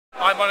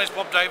my name is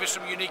Bob Davis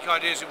from Unique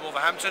Ideas in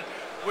Wolverhampton.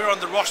 We're on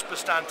the RoSPA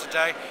stand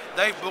today.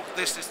 They've booked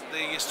this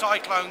the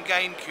Cyclone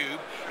Game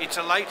Cube. It's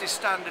a latest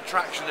stand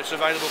attraction that's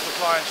available for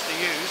clients to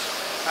use.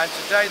 And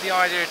today the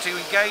idea to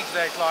engage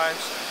their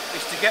clients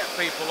is to get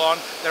people on.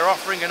 They're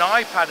offering an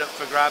iPad up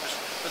for grabs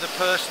for the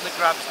person that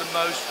grabs the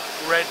most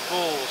red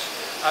balls.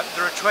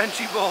 There are 20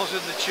 balls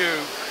in the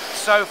tube.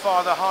 So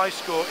far the high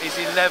score is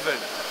 11.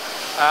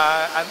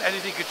 And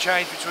anything could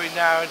change between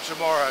now and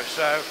tomorrow.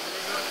 So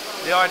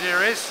the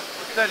idea is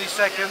 30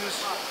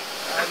 seconds,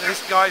 and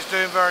this guy's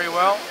doing very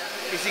well.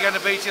 Is he going to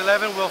beat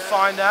 11? We'll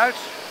find out.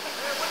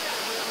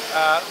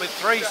 With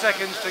 3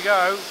 seconds to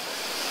go,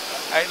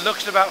 it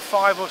looks about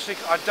 5 or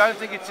 6. I don't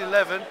think it's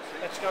 11.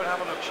 Let's go and have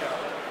a look, shall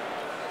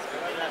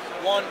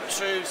we? 1,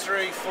 2,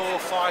 3, 4,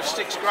 5,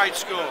 6. Great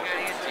score.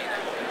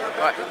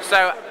 Right,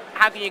 so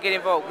how can you get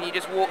involved? Can you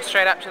just walk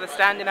straight up to the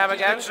stand and have a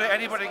go?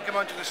 Anybody can come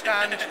onto the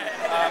stand.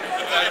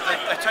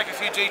 They take a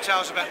few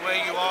details about where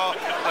you are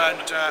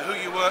and who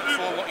you work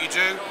for, what you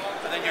do,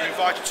 and then you're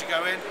invited to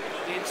go in.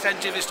 The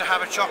incentive is to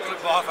have a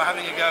chocolate bar for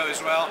having a go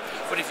as well,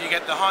 but if you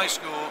get the high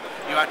score,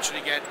 you actually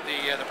get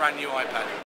the brand new iPad.